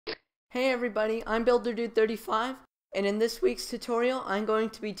Hey everybody, I'm BuilderDude35, and in this week's tutorial I'm going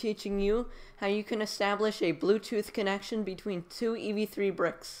to be teaching you how you can establish a Bluetooth connection between two EV3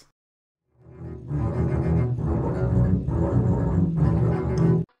 bricks.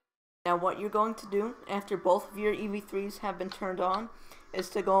 Now what you're going to do after both of your EV3s have been turned on is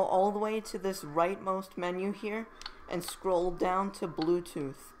to go all the way to this rightmost menu here and scroll down to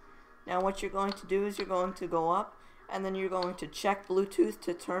Bluetooth. Now what you're going to do is you're going to go up and then you're going to check Bluetooth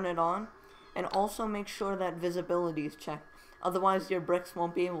to turn it on, and also make sure that visibility is checked, otherwise your bricks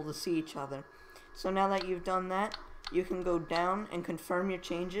won't be able to see each other. So now that you've done that, you can go down and confirm your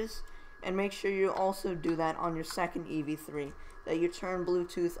changes, and make sure you also do that on your second EV3, that you turn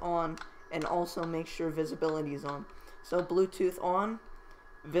Bluetooth on and also make sure visibility is on. So Bluetooth on,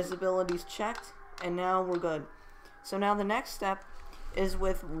 visibility is checked, and now we're good. So now the next step is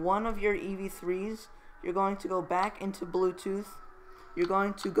with one of your EV3s, you're going to go back into Bluetooth, you're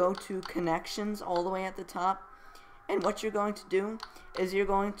going to go to Connections all the way at the top, and what you're going to do is you're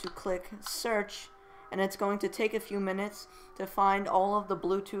going to click Search, and it's going to take a few minutes to find all of the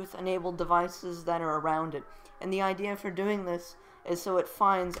Bluetooth enabled devices that are around it. And the idea for doing this is so it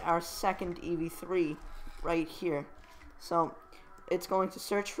finds our second EV3 right here. So it's going to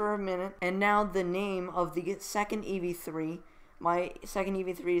search for a minute, and now the name of the second EV3, my second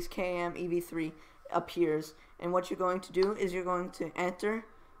EV3 is KM EV3, appears, and what you're going to do is you're going to enter,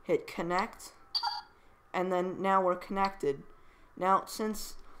 hit connect, and then now we're connected. Now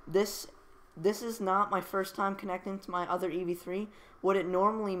since this is not my first time connecting to my other EV3, what it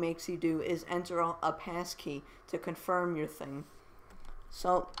normally makes you do is enter a passkey to confirm your thing.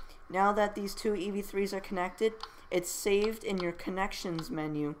 So now that these two EV3s are connected, it's saved in your connections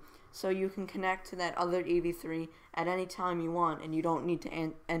menu, so you can connect to that other EV3 at any time you want, and you don't need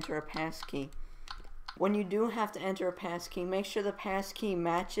to enter a passkey. When you do have to enter a passkey, make sure the passkey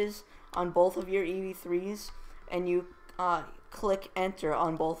matches on both of your EV3s, and you click enter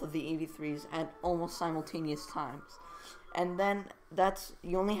on both of the EV3s at almost simultaneous times. And then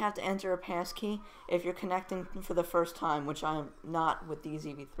you only have to enter a passkey if you're connecting for the first time, which I am not with these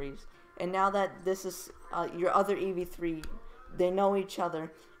EV3s. And now that this is your other EV3, they know each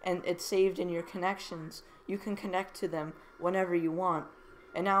other, and it's saved in your connections, you can connect to them whenever you want.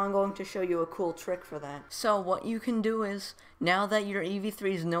 And now I'm going to show you a cool trick for that. So what you can do is, now that your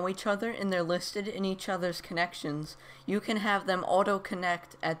EV3s know each other and they're listed in each other's connections, you can have them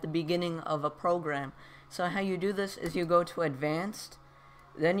auto-connect at the beginning of a program. So how you do this is you go to Advanced,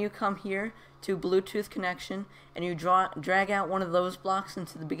 then you come here to Bluetooth Connection, and you drag out one of those blocks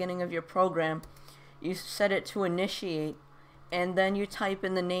into the beginning of your program. You set it to Initiate, and then you type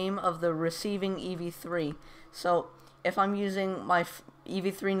in the name of the receiving EV3. So if I'm using my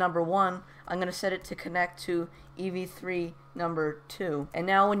EV3 number 1, I'm going to set it to connect to EV3 number 2. And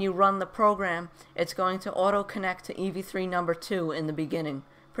now when you run the program, it's going to auto-connect to EV3 number 2 in the beginning.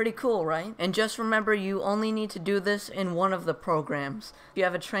 Pretty cool, right? And just remember, you only need to do this in one of the programs. If you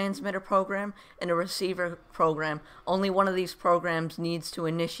have a transmitter program and a receiver program, only one of these programs needs to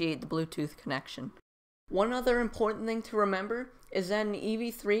initiate the Bluetooth connection. One other important thing to remember is that an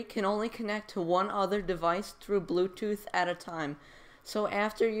EV3 can only connect to one other device through Bluetooth at a time. So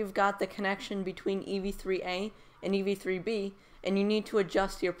after you've got the connection between EV3A and EV3B, and you need to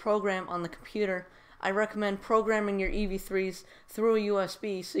adjust your program on the computer, I recommend programming your EV3s through a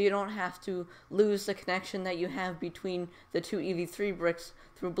USB so you don't have to lose the connection that you have between the two EV3 bricks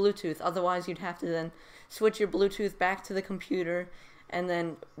through Bluetooth. Otherwise you'd have to then switch your Bluetooth back to the computer and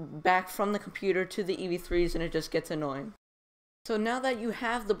then back from the computer to the EV3s, and it just gets annoying. So now that you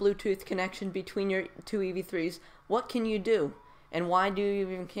have the Bluetooth connection between your two EV3s, what can you do? And why do you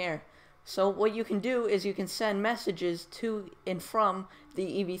even care? So what you can do is you can send messages to and from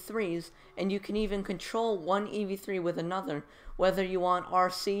the EV3s, and you can even control one EV3 with another, whether you want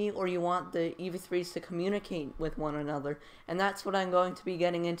RC or you want the EV3s to communicate with one another. And that's what I'm going to be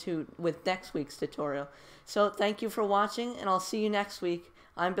getting into with next week's tutorial. So thank you for watching, and I'll see you next week.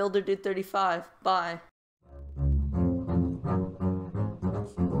 I'm BuilderDude35. Bye.